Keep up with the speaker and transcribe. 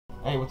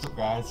Hey, what's up,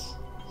 guys?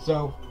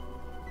 So,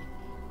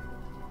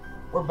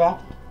 we're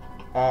back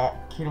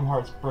at Kingdom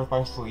Hearts Birth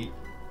by Sleep,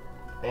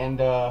 and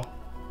like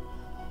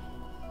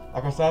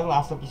I said in the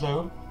last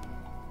episode,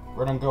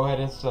 we're gonna go ahead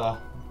and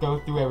go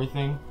through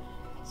everything,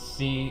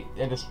 see,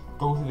 and just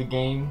go through the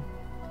game,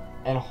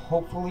 and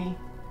hopefully,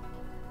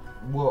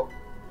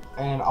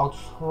 I'll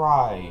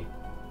try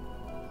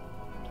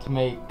to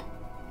make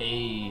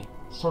a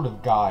sort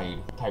of guide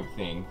type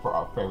thing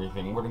for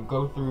everything. We're gonna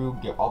go through,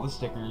 get all the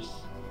stickers,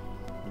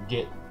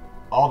 get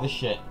all the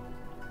shit,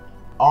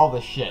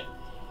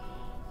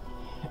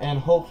 and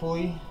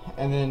hopefully,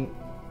 and then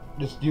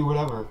just do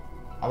whatever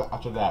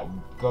after that.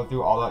 Go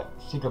through all the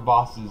secret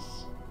bosses,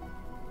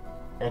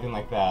 everything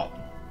like that.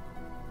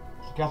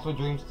 So Castle of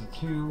Dreams to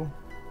 2,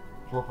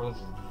 Dwarf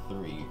Princess to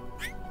 3,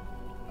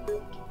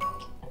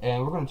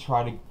 and we're gonna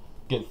try to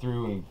get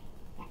through and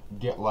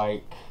get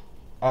like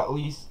at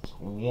least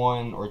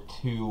 1 or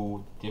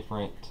 2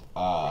 different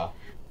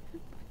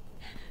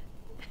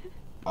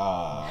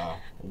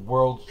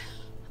worlds.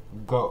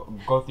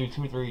 Go through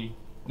 2 or 3,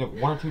 no,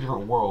 1 or 2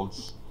 different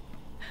worlds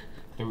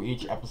through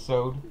each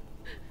episode,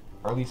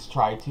 or at least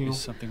try to. Is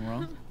something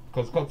wrong?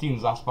 Because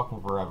cutscenes last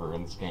fucking forever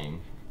in this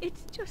game.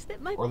 It's just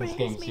that my Or this friends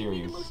game made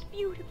series. me the most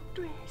beautiful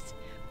dress,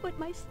 but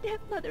my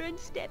stepmother and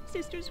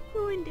stepsisters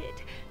ruined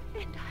it,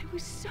 and I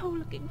was so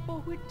looking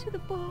forward to the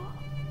ball.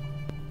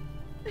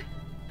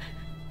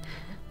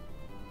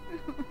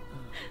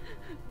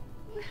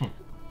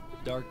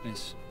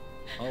 Darkness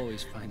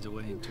always finds a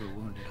way into a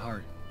wounded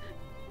heart.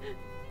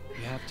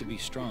 You have to be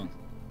strong.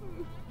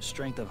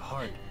 Strength of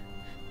heart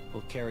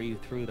will carry you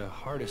through the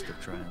hardest of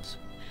trials.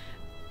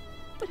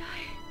 But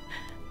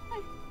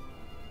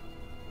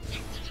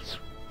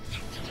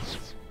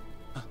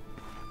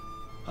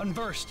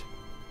Unversed!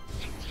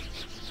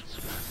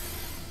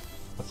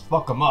 Let's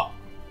fuck them up.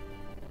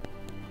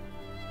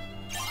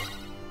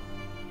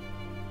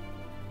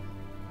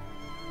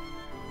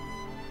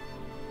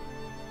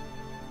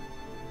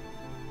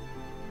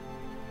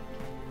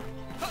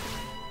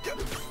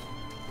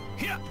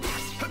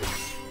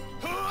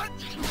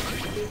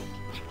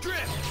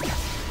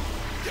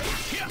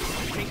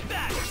 Take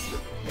that!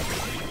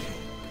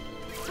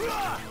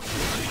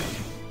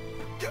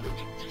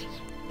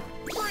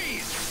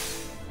 Freeze!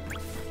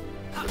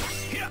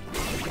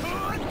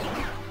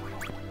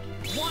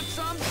 Want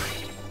some?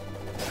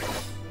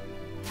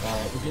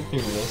 Alright, we get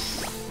through this.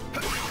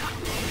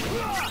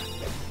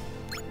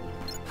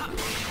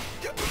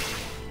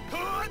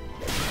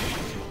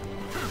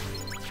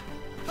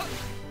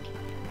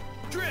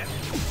 Drift!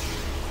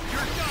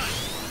 You're done!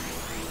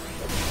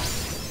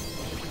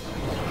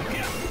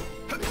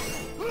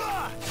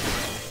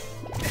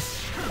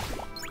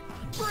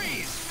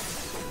 Freeze!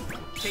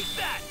 Take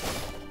that!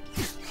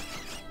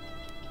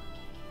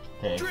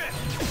 Okay. Drift!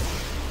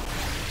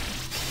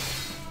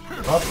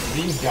 Up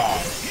these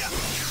guys.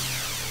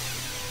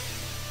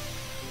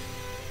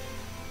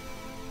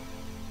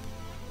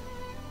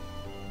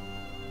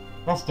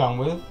 That's done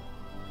with.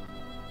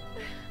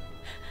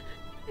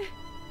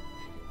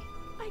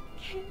 I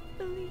can't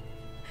believe.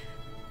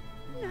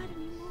 Not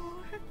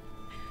anymore.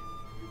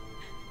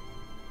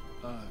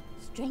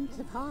 Strength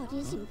of heart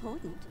is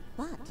important,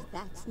 but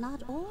that's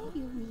not all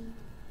you need.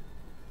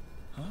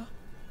 Huh?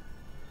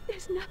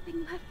 There's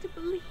nothing left to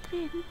believe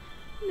in.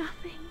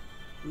 Nothing.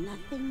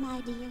 Nothing,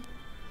 my dear.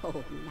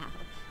 Oh, now,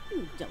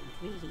 you don't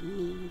really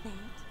mean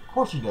that. Of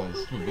course he does,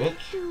 you What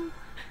bitch. I do?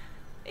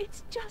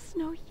 It's just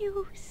no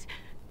use.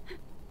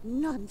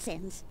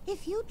 Nonsense.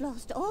 If you'd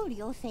lost all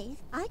your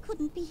faith, I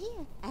couldn't be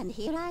here, and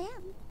here I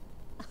am.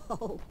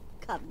 Oh,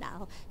 come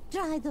now,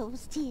 dry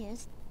those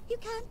tears. You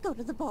can't go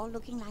to the ball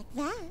looking like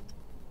that.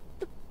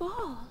 The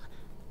ball?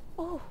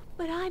 Oh,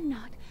 but I'm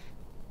not.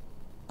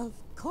 Of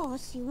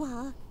course you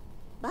are,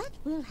 but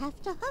we'll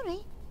have to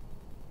hurry.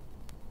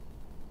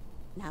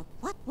 Now,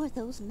 what were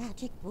those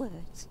magic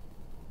words?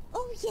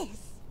 Oh,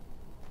 yes.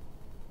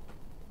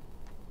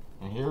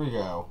 And here we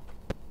go.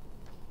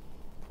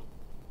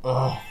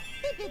 Ugh.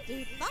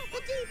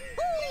 Bippity-boppity-boo!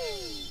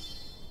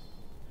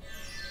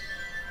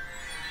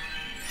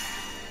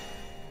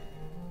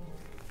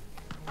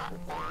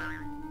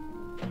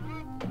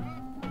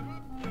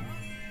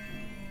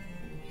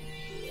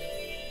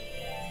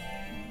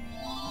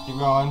 Keep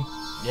going.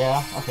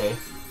 Yeah, okay.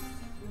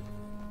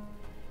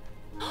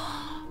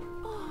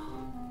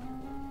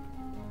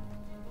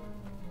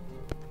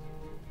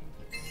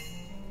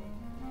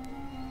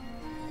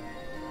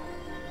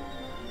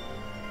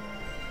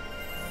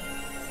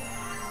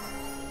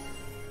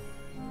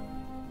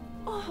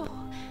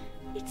 Oh,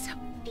 it's a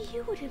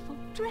beautiful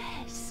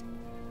dress.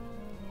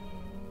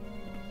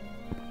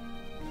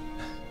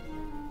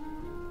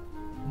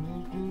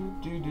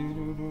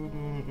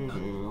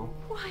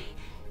 Why,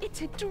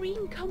 it's a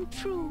dream come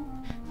true.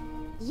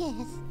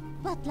 Yes,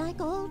 but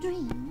like all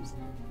dreams,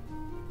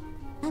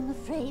 I'm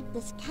afraid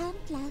this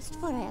can't last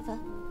forever.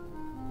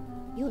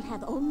 You'll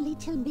have only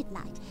till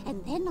midnight,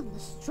 and then on the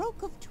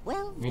stroke of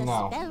 12, We the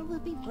know. spell will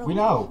be broken. We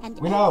know. And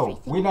We know.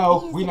 everything We know.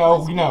 will be as We it know.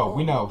 was We know. before.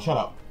 We know. Shut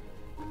up.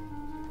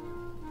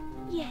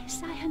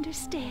 Yes, I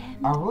understand.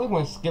 I really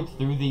want to skip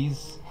through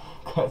these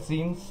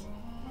cutscenes,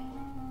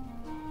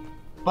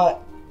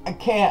 but I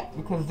can't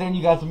because then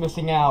you guys are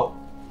missing out.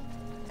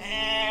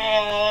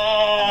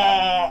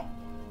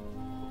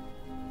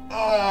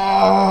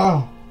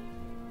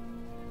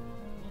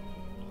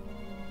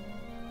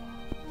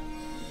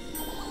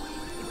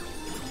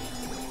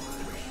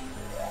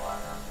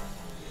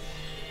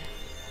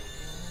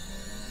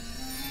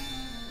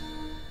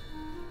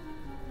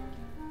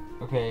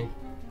 Okay,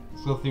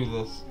 let's go through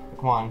this.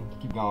 Come on,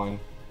 keep going.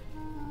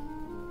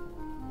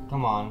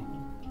 Come on.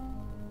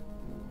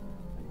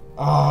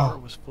 The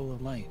heart was full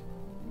of light.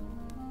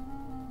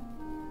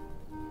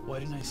 Why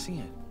didn't I see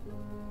it?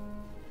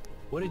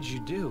 What did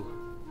you do?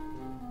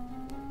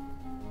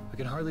 I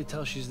can hardly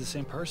tell she's the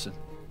same person.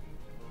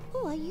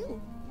 Who are you?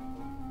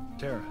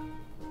 Tara.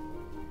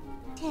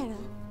 Tara,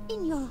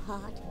 in your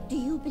heart, do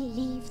you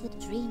believe that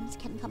dreams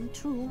can come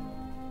true?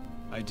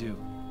 I do.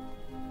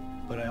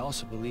 But I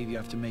also believe you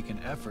have to make an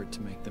effort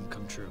to make them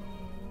come true.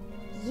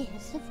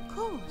 Yes, of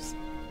course.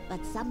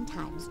 But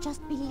sometimes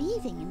just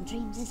believing in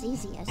dreams is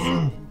easier said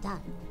than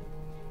done.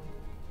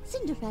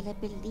 Cinderella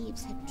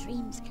believes her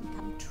dreams can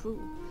come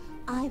true.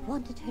 I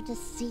wanted her to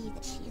see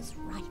that she is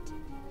right.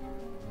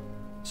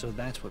 So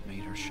that's what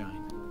made her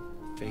shine.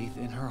 Faith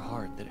in her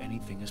heart that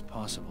anything is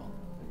possible.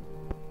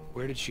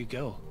 Where did she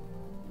go?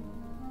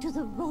 To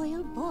the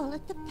royal ball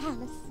at the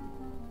palace.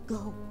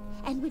 Go,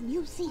 and when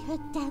you see her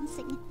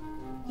dancing,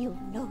 you'll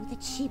know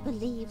that she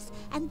believes,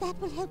 and that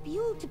will help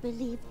you to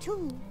believe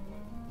too.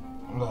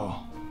 Ugh.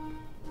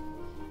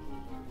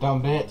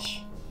 Dumb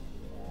bitch.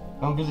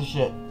 Don't give a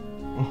shit.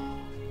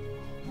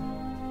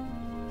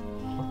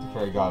 Fuck the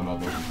fairy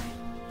godmother.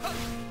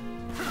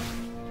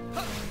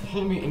 There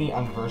shouldn't be any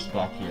unversed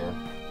back here.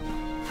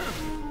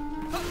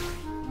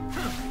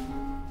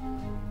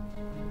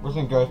 We're just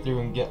gonna go through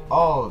and get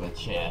all of the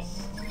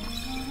chests.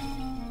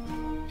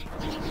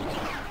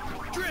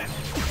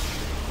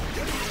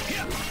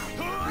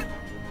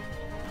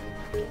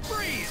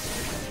 Freeze!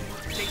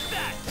 Take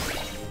that!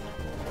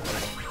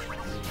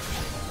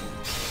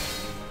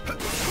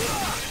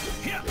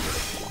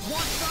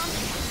 Want some?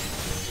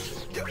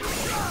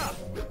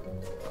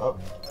 Oh.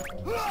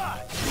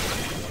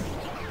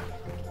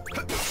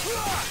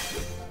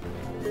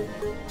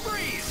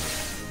 Freeze!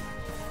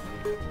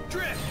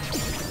 Drift!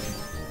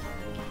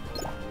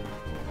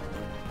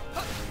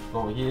 Go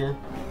over here.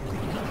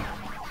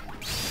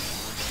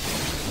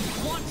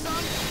 Want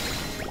some?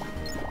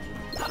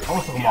 I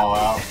want to take them all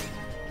out.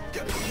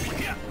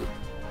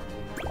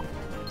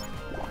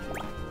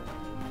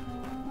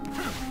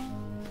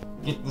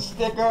 Get the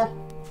sticker.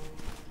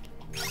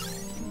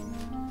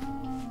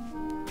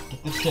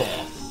 Get the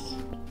chest.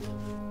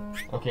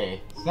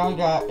 Okay, so now we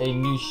got a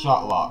new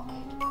shot lock,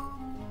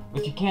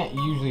 which you can't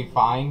usually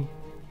find,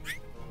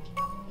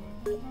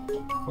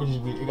 which is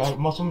weird. You got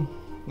most of them,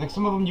 like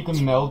some of them you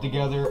can meld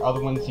together,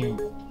 other ones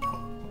you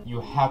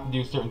have to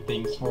do certain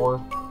things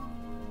for.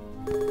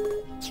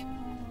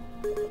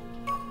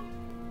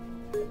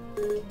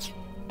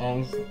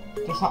 And it's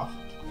just not.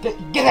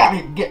 Get out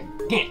of here!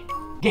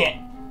 Get!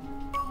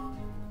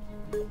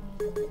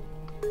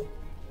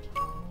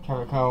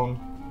 Carrot cone.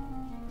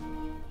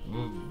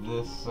 Move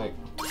this, like.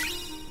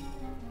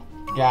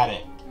 Got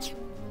it.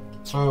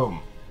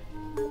 Boom.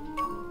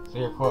 So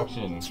your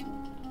collection.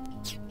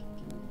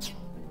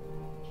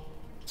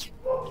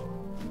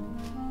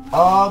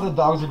 Oh, the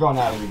dogs are going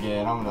at it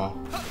again. I'm gonna.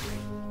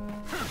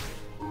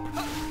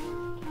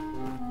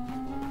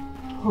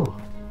 Whew.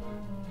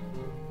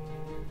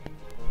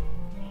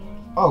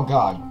 Oh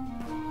god.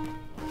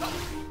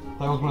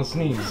 I was gonna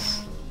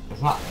sneeze.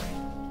 It's not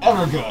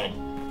ever good.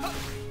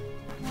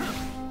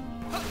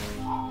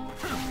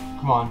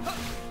 Come on.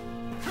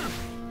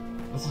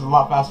 This is a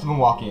lot faster than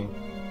walking.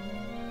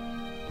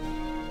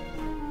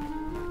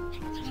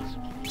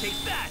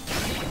 Take that!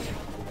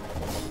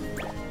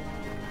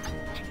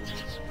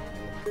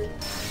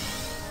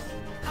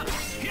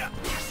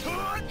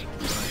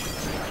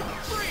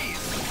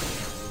 Freeze!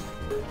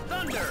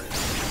 Thunder!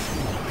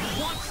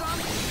 Want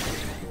some?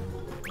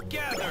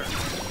 Gather!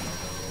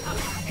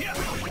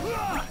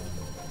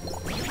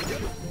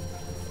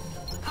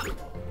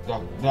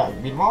 Did I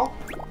beat them all?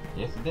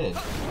 Yes, it did.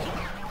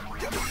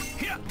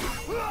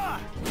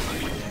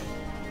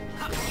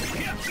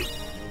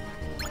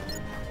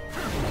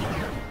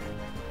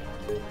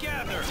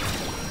 Gather!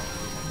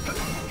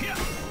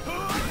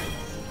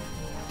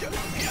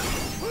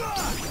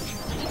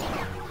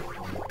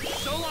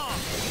 So long!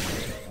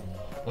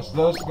 The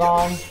slow's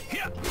gone.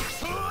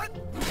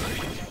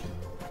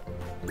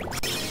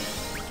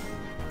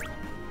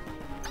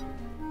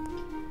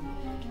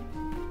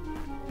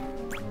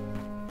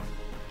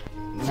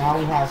 Now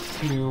we have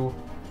to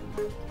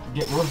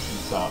get rid of some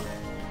stuff.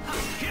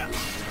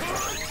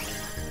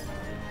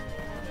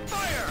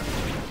 Fire!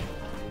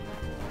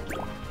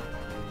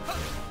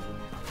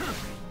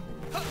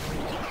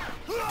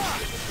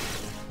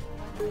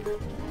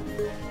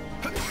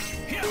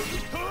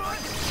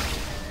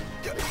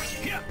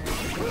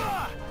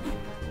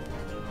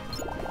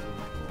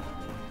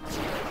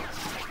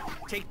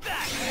 Take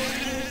that!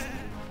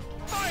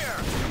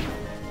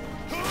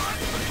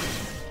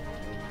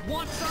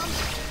 Want some?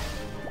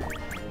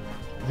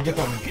 To get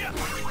them. Yeah.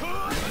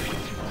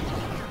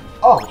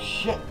 Oh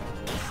shit!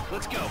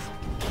 Let's go.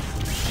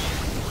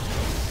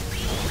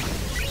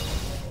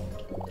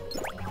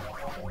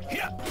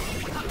 Yeah.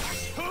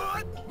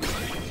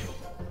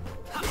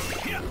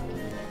 Yeah.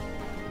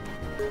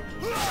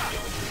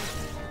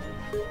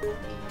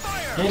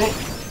 Fire! Get it!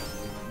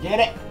 Get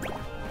it!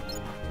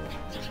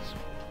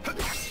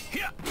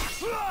 Yeah.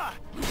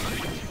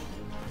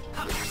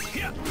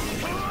 Yeah.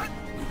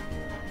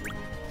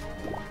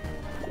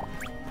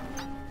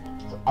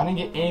 So I didn't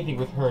get anything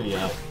with her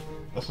yet.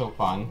 That's so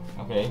fun.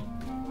 Okay.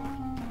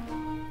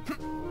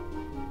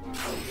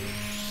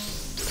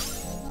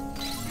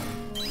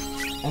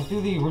 And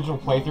through the original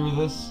playthrough of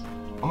this,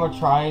 I'm gonna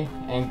try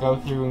and go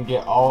through and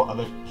get all of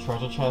the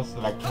treasure chests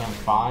that I can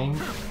find.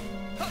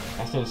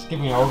 Instead of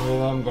skipping over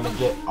them, I'm gonna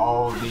get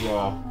all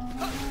the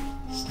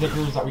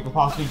stickers that we can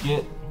possibly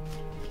get.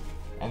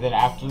 And then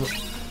after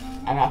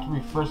we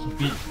first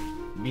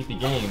beat the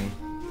game,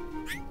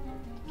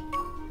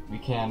 we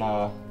can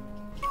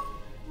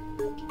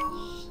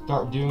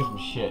start doing some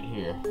shit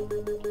here.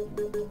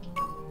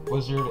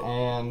 Wizard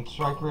and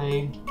Strike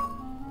Raid.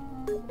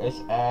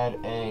 Let's add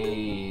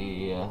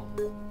a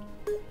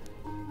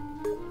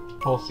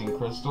pulsing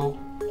crystal.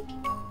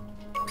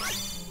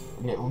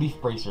 We get Leaf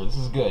Bracer. This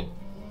is good.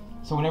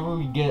 So whenever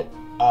we get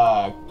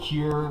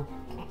Kira,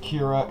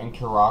 and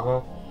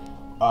Kiraga,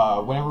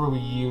 whenever we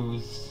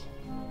use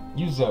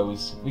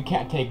those, we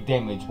can't take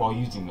damage while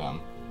using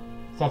them.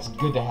 So that's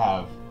good to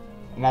have,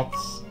 and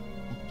that's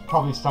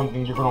probably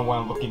something you're gonna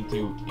want to look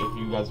into if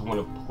you guys want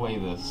to play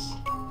this.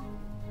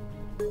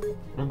 We're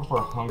gonna go for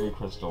a Hungry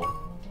Crystal.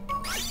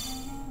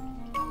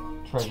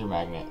 Treasure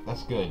Magnet.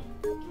 That's good.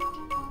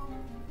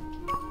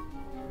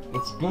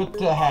 It's good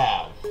to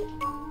have.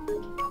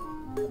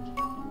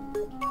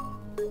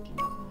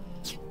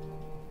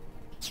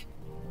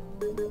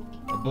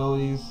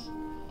 Abilities.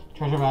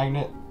 Treasure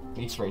Magnet.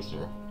 Leaf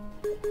Bracer.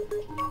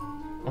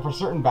 And for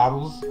certain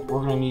battles,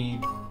 we're gonna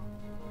need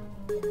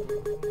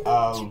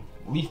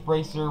Leaf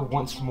Bracer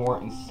once more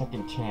and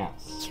Second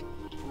Chance.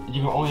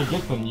 You can only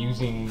get them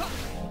using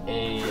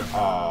a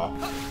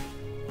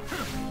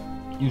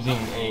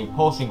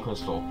pulsing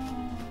crystal.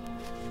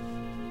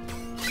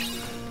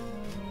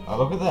 Oh,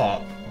 look at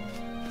that.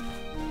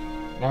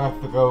 Now I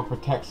have to go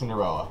protect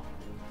Cinderella.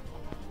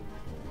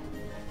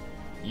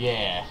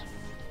 Yeah.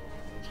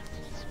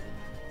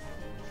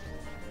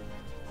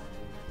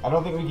 I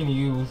don't think we can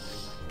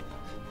use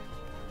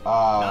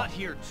Not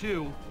here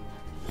too.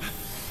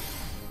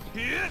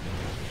 Hit.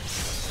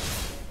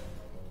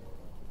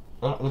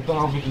 I don't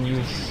know if we can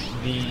use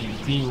the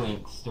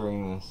D-Links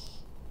during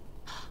this.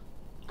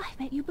 I've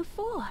met you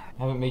before.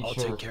 Haven't made I'll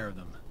sure. take care of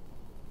them.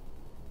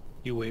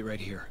 You wait right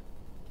here.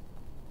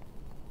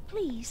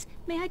 Please,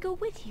 may I go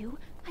with you?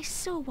 I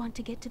so want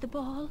to get to the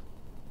ball.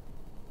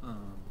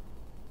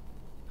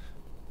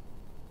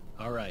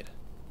 All right.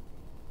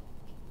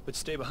 But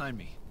stay behind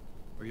me,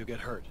 or you'll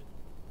get hurt.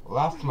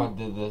 Last time I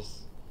did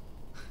this,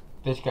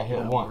 bitch got hit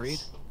You're not once.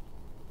 worried?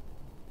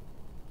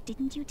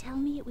 Didn't you tell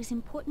me it was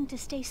important to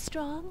stay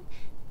strong?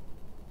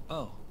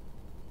 Oh.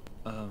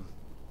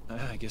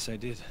 I guess I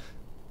did.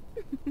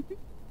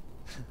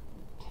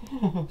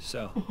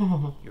 So,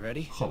 you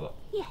ready? Shut up.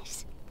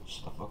 Yes.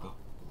 Shut the fuck up.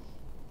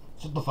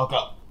 Shut the fuck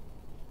up.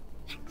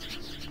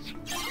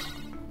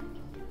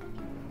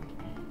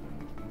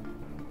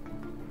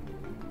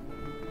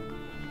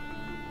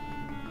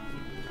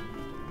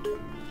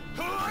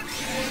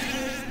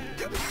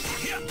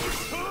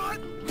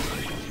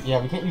 Yeah,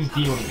 we can't use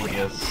D-Link with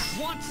this.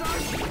 Want some?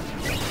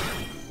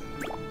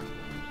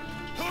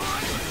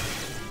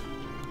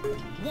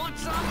 Want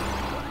some?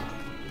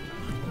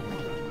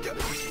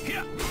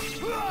 Yeah.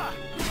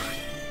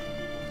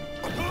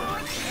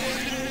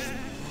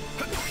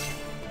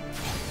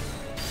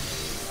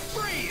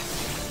 Freeze.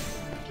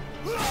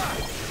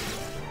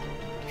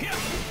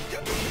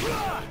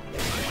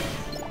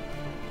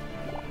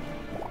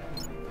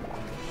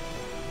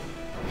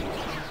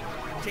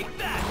 Take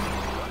that.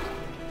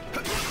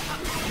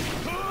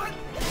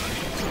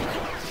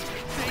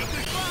 Say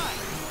goodbye.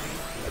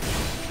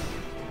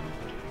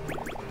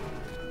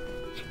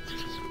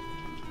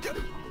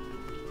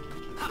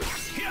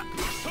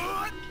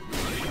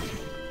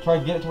 Try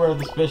to get it to where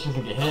this fish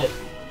doesn't get hit.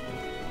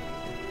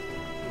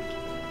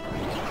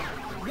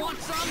 Want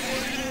some?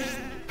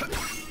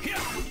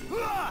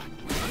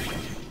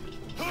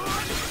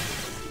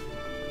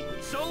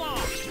 So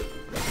long.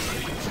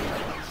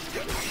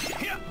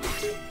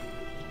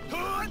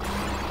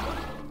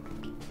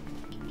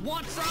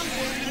 Want some?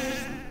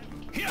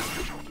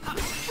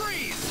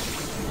 Freeze.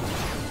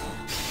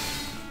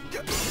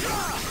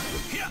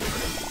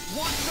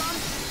 Want some?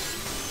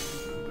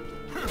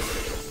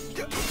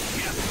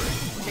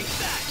 Take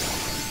that.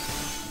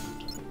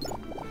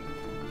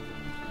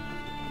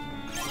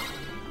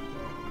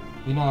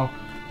 You know.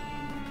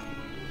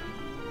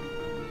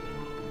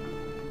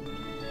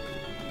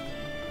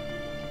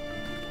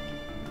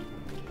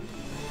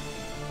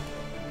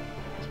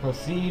 Let's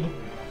proceed.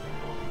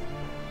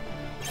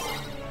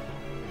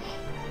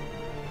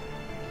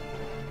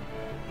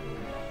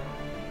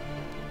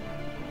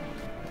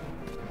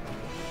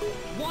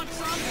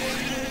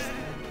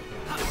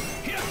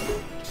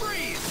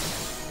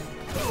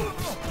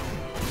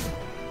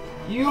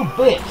 You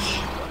bitch!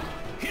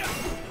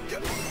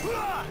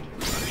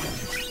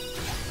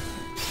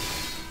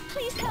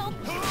 Please help!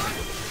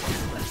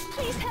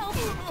 Please help!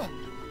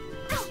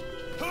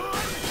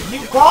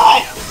 You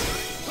got!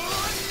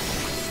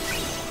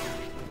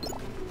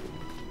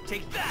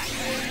 Take that!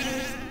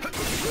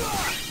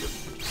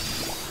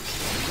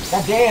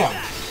 God damn!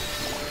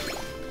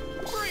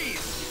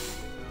 Freeze!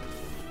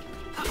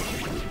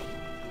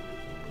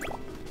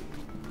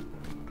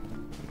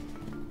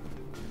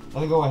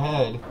 Let me go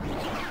ahead.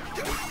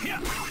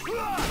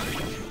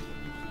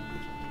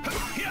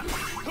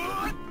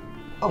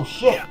 Oh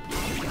shit!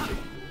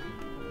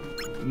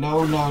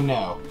 No, no,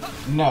 no.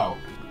 No.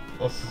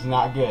 This is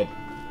not good.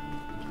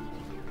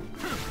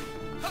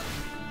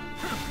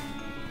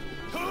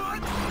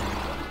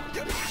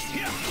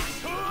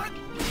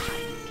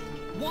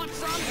 Want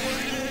some?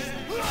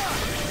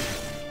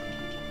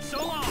 So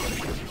long!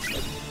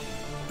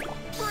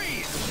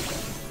 Freeze!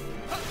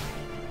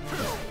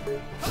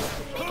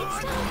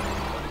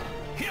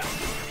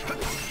 Make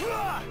it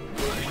stop!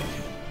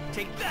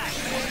 Take that!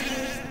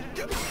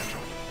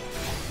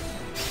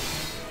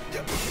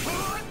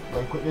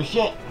 Better quit your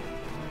shit.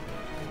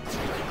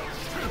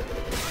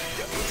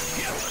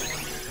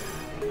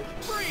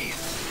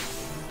 Freeze!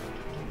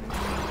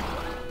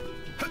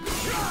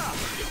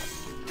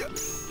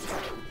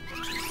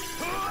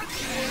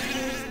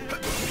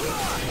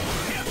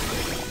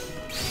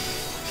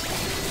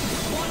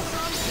 Want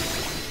some?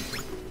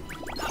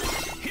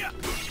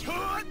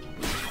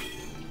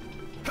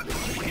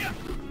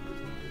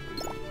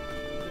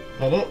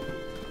 That it?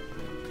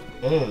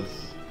 It is.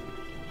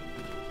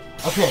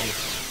 Okay,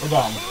 we're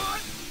done.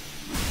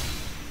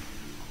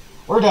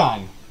 We're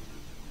done.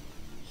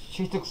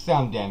 She took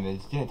sound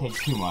damage. Didn't take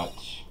too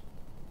much.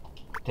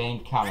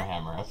 Obtained counter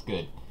hammer. That's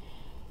good.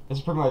 This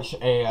is pretty much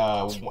a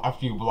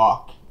after you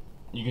block,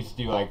 you can just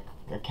do like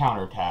a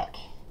counter attack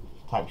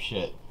type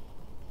shit.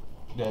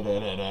 Da da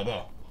da da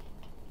da.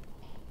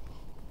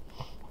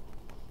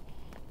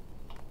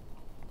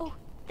 Oh,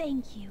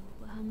 thank you.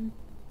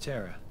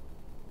 Tara,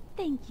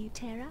 Thank you,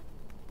 Tara.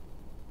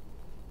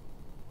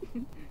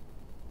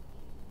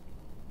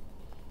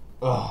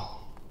 Ugh.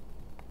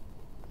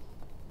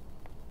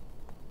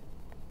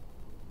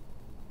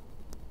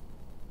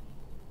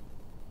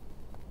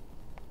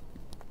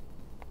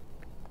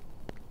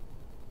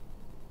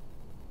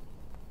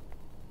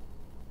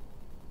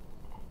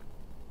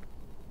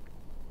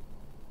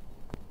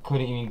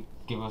 Couldn't even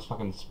give us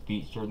fucking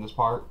speech during this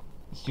part.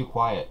 It's too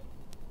quiet.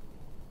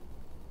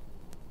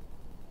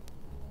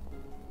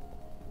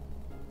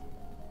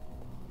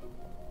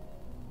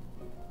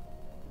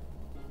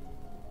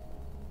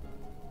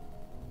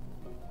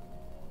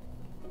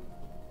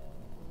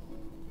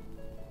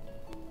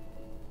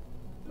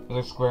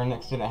 The Square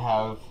Enix didn't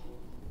have.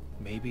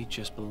 maybe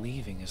just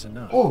believing is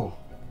enough. Oh!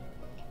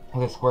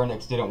 The Square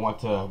Enix didn't want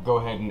to go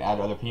ahead and add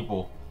other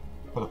people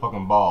for the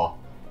fucking ball.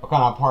 What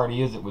kind of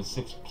party is it with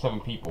 6, 7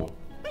 people?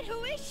 But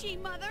who is she,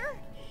 Mother?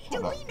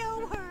 Shut Do up. we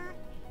know her?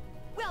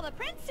 Well, the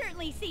prince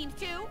certainly seems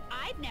to.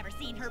 I've never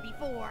seen her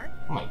before.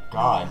 Oh my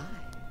god.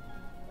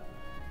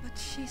 But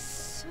she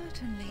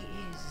certainly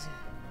is.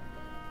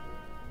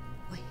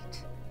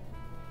 Wait.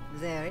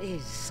 There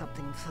is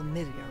something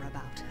familiar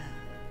about her.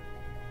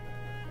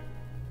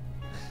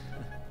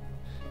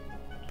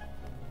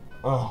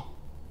 Ugh.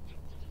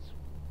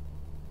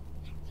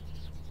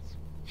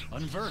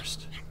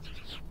 Unversed.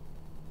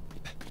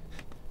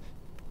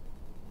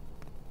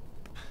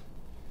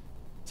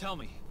 Tell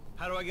me,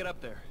 how do I get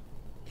up there?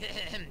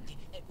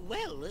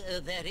 Well,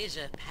 there is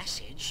a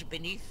passage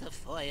beneath the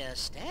foyer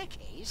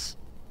staircase.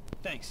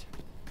 Thanks.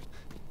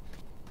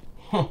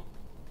 So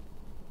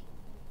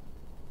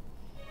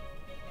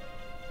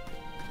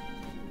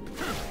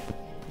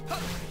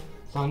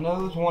I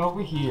know there's one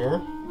over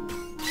here.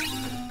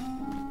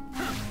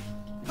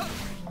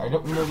 I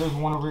don't know there's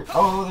one over here.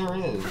 Oh, there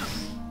is.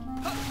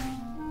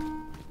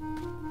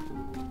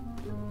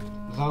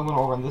 There's another one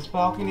over on this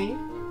balcony.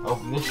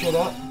 Open this shit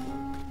up.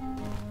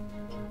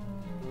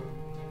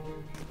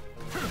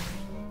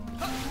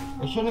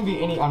 There shouldn't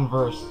be any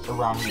unversed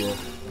around here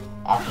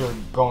after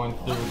going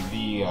through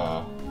the,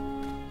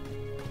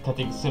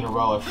 protecting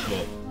Cinderella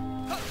shit.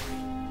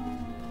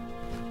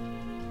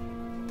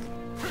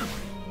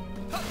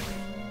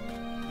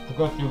 To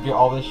go through and get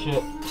all this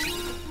shit.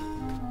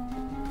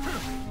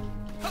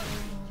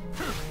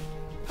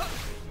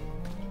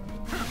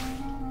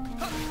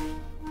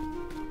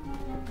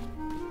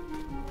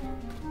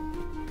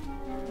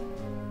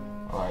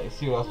 Alright, let's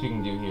see what else we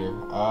can do here.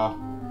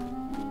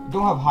 We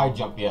don't have high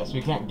jump yet, so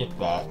we can't get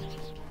that.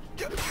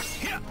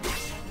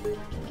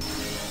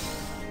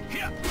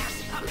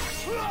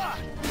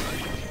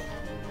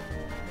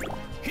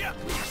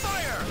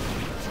 Fire!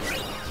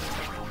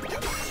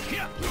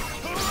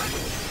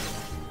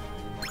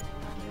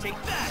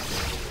 Take that!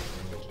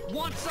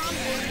 Want some?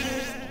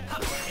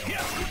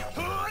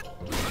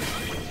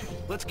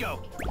 Let's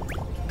go.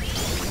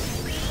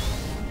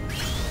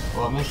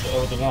 Well, I missed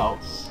everything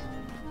else.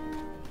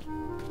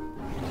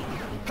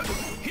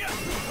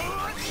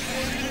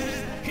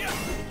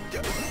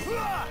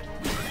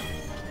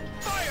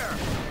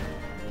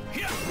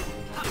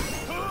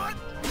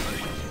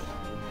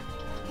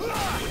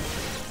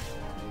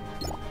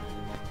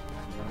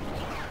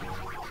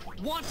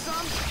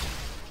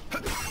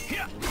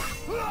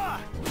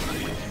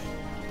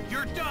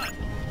 done.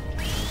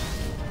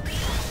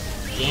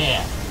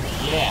 Yeah.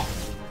 Yeah.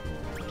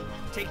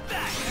 Take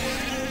that.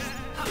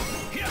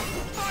 Here,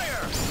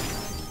 fire.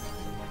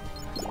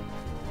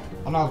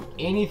 I don't have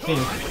anything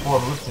for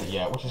Lucent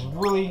yet, which is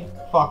really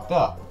fucked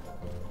up.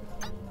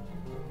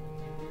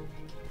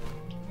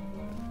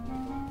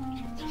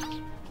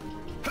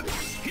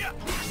 Here,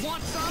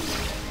 want some?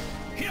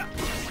 Here.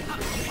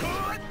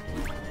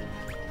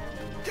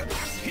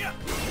 Here.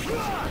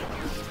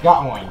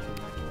 Got one.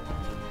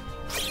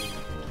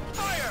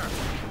 Fire!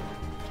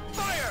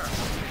 Fire!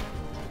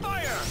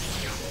 Fire!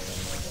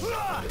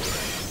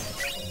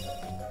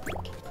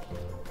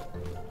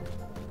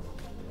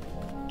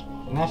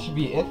 And that should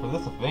be it for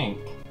this, I think.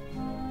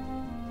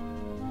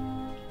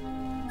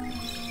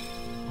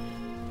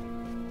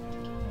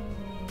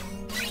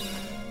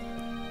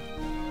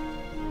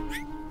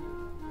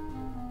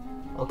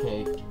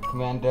 Okay,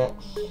 command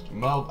decks,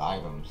 meld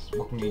items.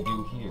 What can we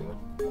do here?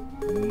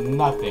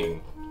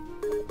 Nothing.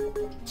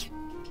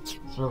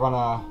 So we're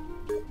gonna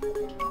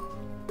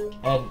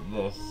edit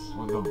this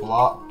with a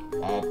block,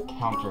 add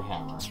counter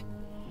hammer.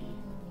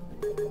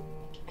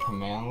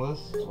 Command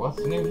list? What's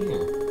new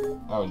here?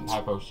 Oh,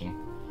 high potion.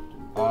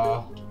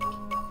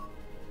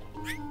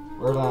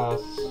 We're gonna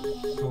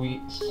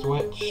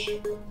switch.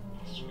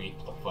 Sweep,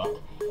 what the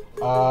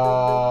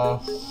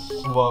fuck?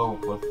 Slow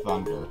with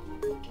thunder.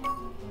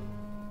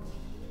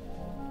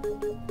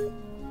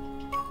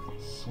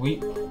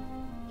 Sweep.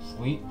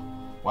 Sleep.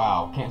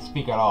 Wow, can't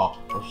speak at all.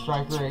 Or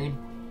strike raid.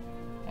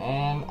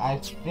 And I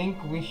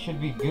think we should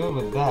be good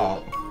with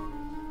that.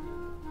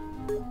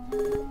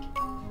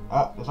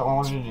 That's what I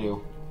wanted to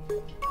do.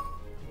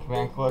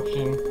 Command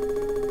collection.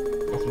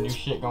 Got some new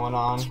shit going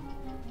on.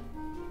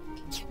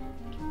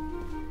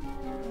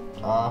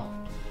 I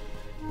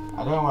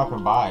don't know what I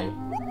can buy.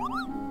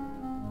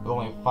 With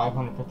only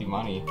 550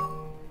 money.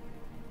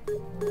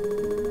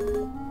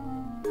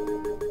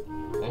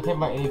 I can't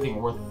buy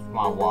anything worth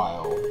my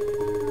while.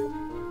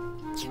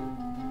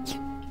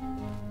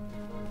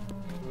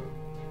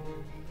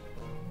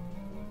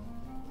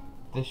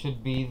 This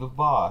should be the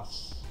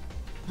boss.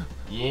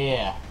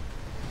 Yeah.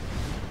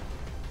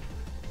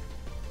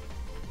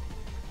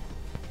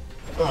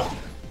 Ugh.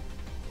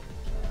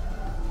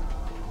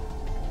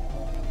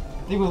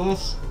 I think with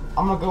this,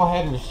 I'm gonna go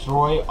ahead and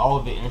destroy all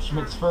of the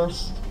instruments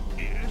first.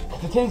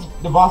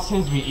 The boss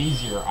tends to be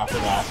easier after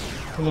that,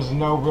 because there's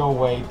no real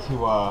way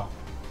to,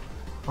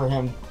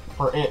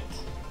 for it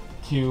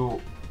to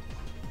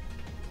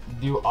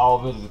do all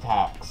of his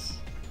attacks.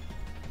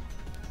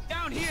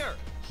 Down here.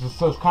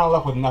 So it's kind of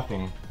left with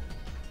nothing.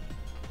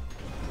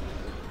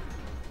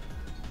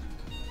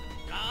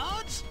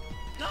 Guards?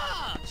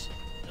 Guards!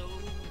 Oh,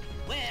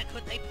 where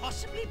could they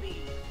possibly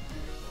be?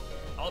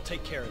 I'll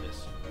take care of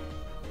this.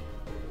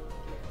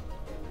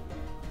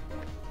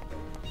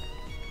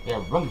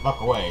 Yeah, run the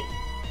fuck away.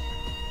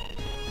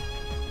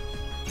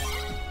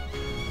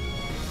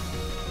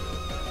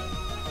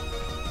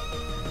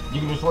 You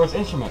can destroy its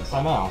instruments,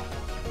 I know.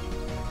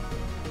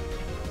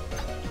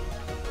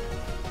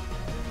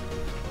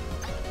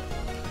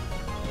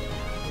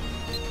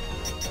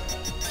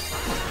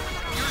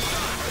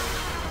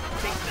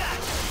 Take that.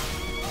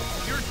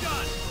 You're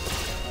done.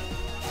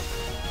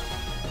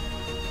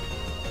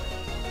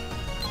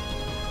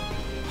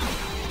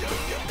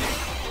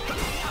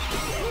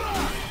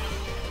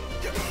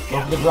 Go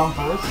for the drum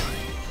first.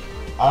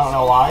 I don't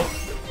know why.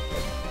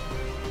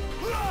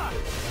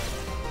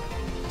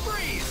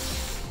 Freeze.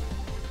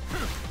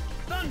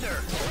 Thunder.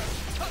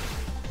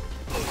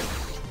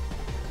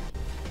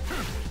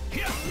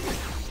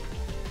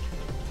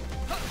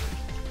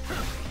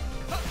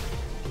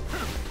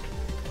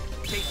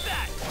 Take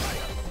that.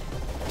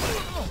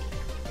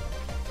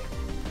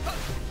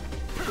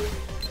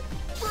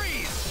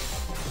 Freeze.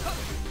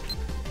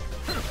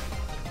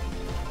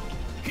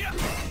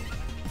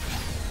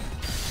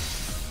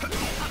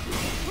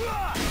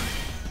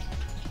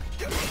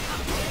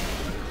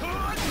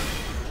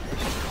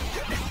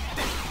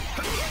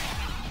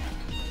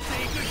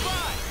 Say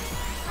goodbye.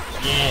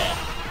 Yeah.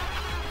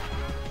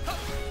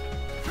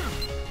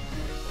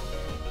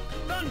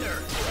 Thunder.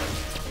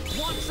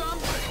 Want some?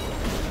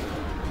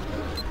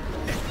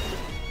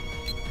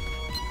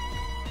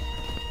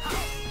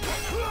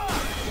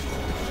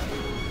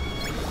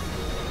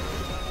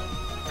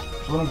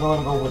 So we're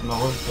gonna go with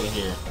Melissa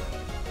here.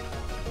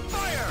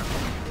 Fire!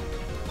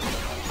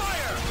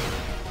 Fire!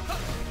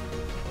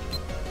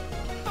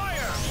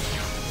 Fire!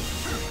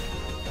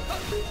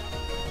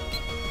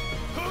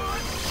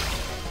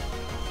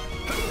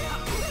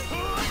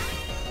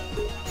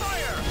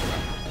 Fire!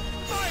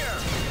 Fire!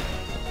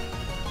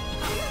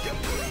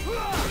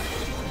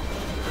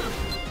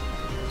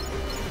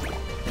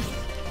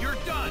 You're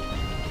done!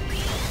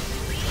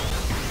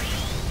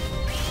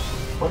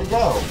 Where'd it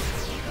go?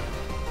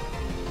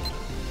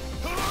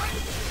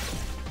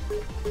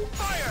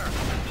 Fire!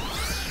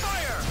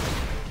 Fire!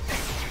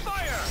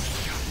 Fire!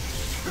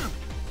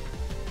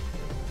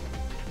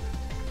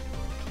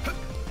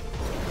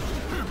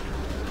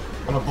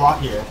 I'm gonna block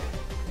here.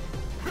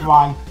 Come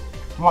on.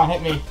 Come on,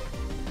 hit me.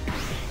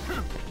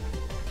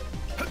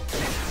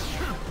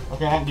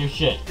 Okay, I didn't do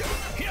shit.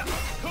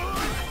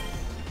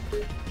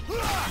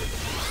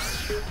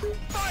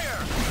 Fire!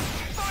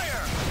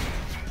 Fire!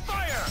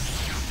 Fire!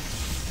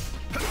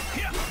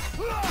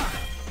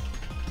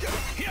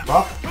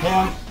 Fuck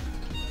him.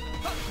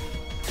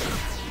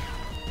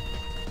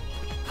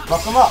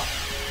 Fuck him up.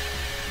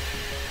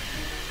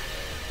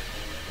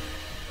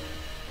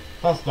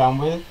 That's done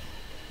with.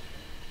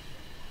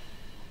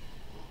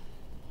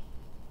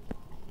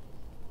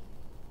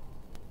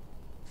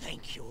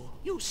 Thank you.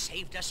 You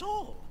saved us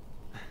all.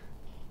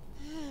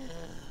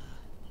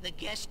 The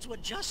guests were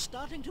just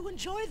starting to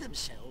enjoy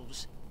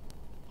themselves.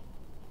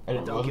 I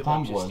didn't know what the give up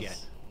time just was.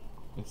 yet.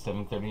 It's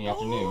 7:30 in the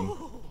afternoon.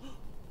 Oh,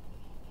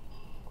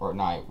 Or at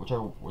night,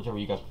 whichever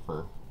you guys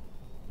prefer.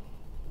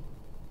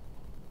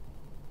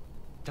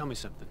 Tell me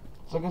something.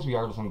 So I guess we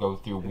are just gonna go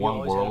through Have you one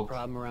always had a world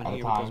problem around at a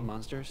here with those time.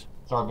 monsters?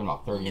 It's already been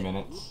about 30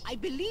 minutes. I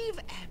believe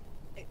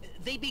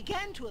they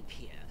began to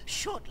appear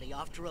shortly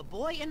after a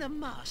boy in a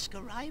mask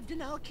arrived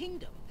in our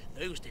kingdom.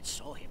 Those that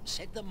saw him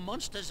said the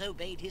monsters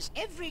obeyed his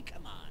every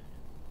command.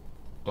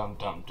 Dum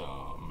dum A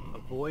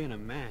dum. boy in a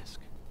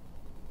mask.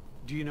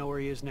 Do you know where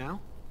he is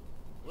now?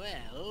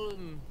 Well,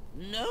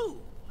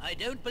 no. I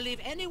don't believe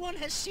anyone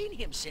has seen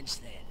him since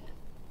then.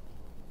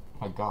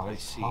 My god, I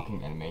his see.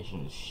 talking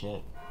animation is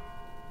shit.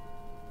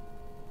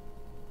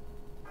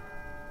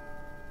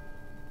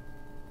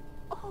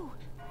 Oh,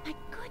 my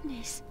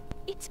goodness.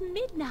 It's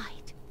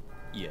midnight.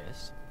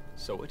 Yes,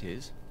 so it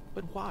is.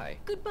 But why?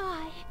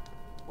 Goodbye.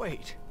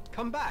 Wait,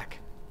 come back.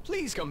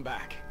 Please come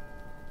back.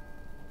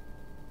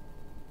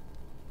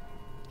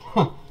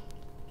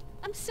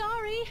 I'm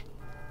sorry.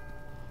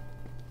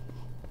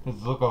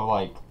 His look of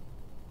like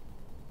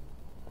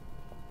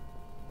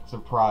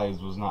surprise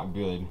was not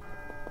good.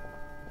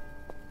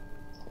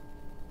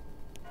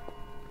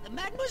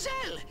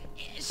 Mademoiselle!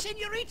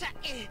 Senorita!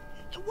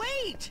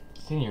 Wait!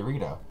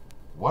 Senorita,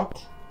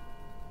 what?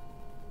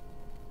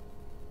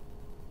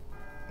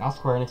 Now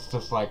Square Enix is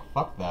just like,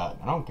 fuck that,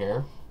 I don't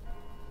care.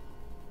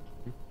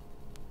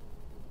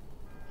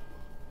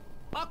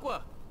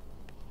 Aqua!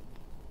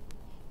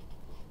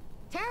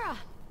 Tara!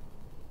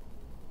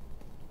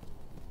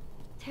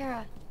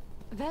 Tara,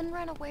 Ven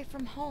ran away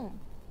from home.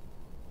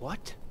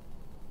 What?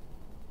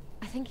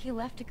 I think he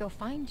left to go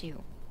find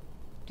you.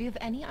 Do you have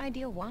any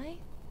idea why?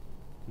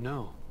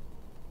 No.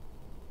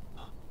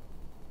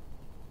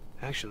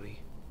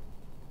 Actually,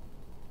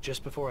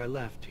 just before I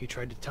left, he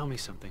tried to tell me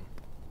something.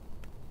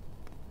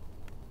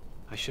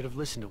 I should have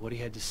listened to what he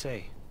had to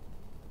say.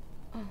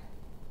 Oh.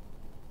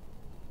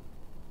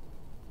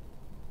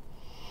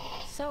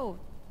 So,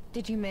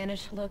 did you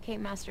manage to locate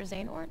Master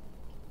Xehanort?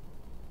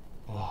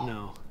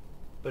 No,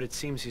 but it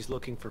seems he's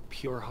looking for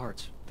pure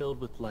hearts filled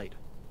with light.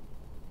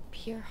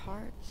 Pure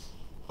hearts,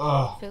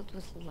 Ugh. filled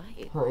with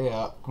light. Hurry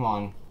up, come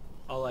on.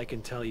 All I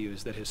can tell you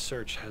is that his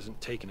search hasn't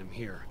taken him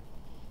here.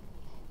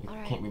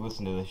 Alright. Can't we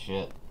listen to this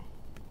shit?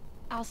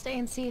 I'll stay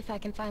and see if I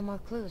can find more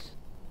clues.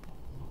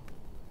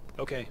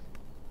 Okay.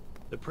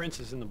 The prince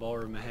is in the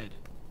ballroom ahead.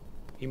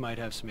 He might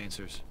have some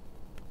answers.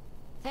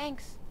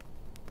 Thanks.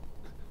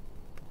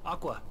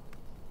 Aqua!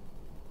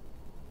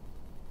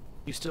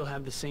 You still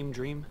have the same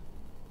dream?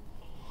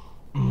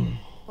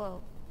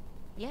 Well,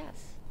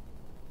 yes.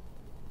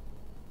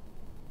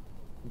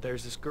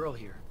 There's this girl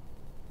here.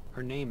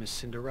 Her name is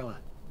Cinderella.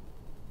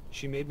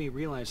 She made me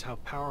realize how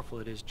powerful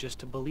it is just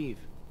to believe.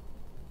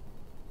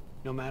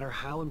 No matter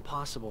how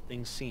impossible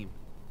things seem,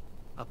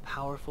 a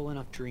powerful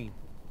enough dream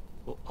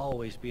will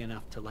always be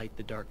enough to light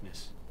the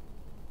darkness.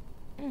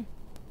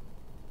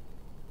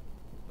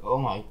 Oh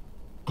my If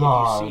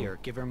god. you see her,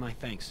 give her my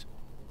thanks.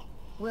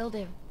 Will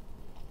do.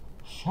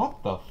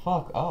 Shut the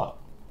fuck up.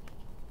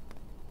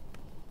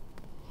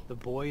 The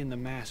boy in the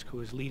mask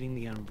who is leading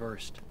the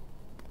unversed.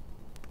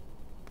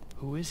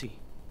 Who is he?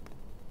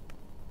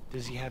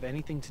 Does he have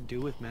anything to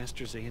do with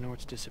Master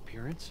Xehanort's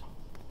disappearance?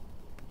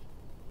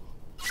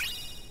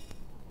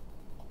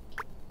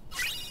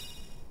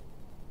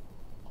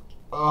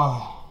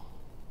 Ugh.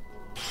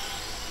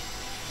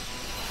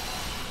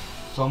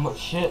 So much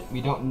shit we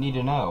don't need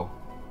to know.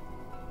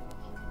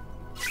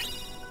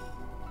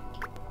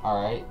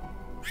 Alright.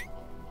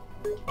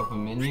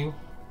 Open menu.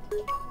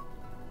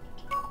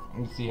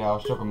 Let's see how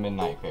Sugar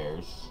Midnight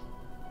fares.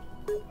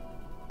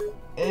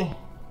 It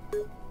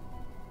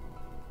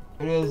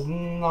is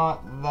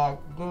not that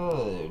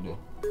good.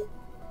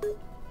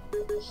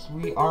 So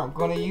we aren't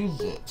gonna use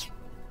it.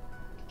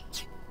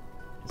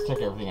 Let's check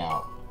everything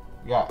out.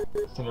 We got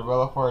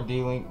Cinderella for our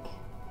D-Link.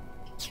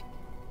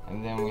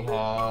 And then we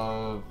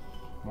have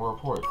more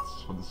reports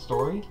for the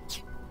story.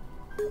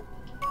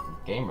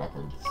 Game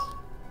records.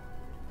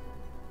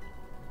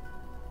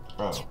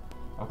 Oh,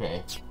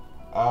 okay.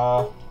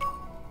 I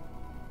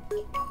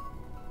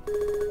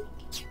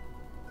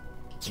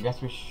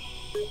guess we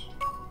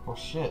well,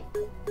 shit.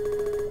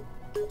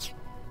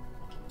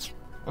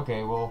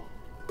 Okay, well.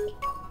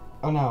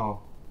 Oh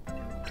no.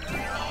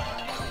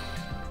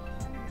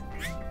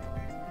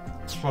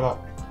 Shut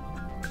up.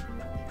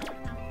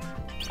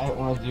 I don't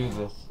want to do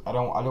this. I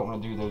don't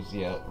want to do those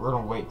yet. We're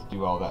gonna wait to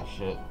do all that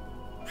shit.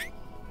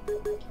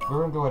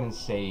 we're gonna go ahead and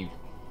save.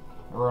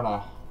 We're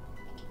gonna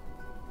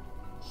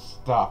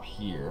stop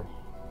here.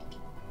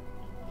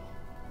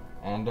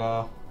 And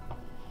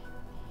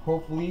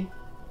hopefully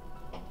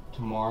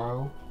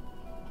tomorrow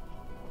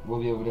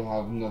we'll be able to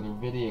have another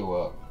video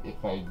up if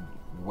I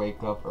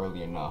wake up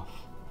early enough.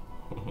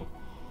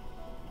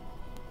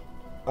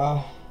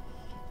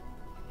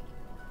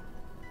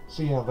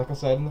 So yeah, like I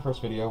said in the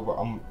first video,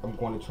 I'm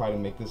going to try to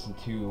make this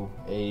into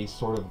a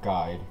sort of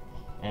guide,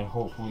 and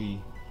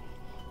hopefully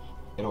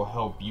it'll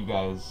help you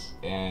guys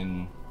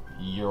in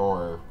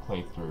your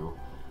playthrough.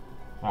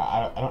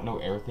 I don't know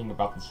everything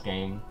about this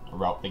game,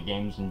 about the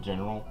games in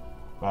general,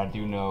 but I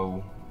do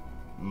know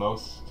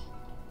most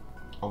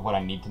of what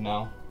I need to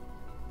know.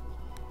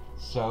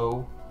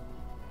 So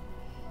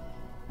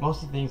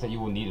most of the things that you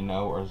will need to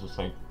know are just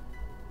like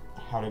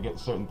how to get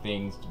certain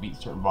things to beat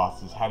certain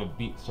bosses, how to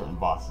beat certain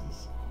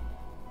bosses.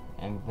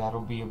 And that'll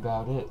be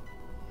about it.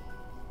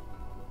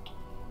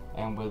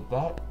 And with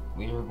that,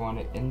 we are going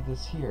to end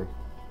this here.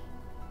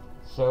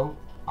 So,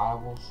 I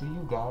will see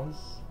you guys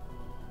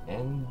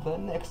in the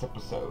next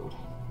episode.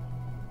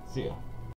 See ya.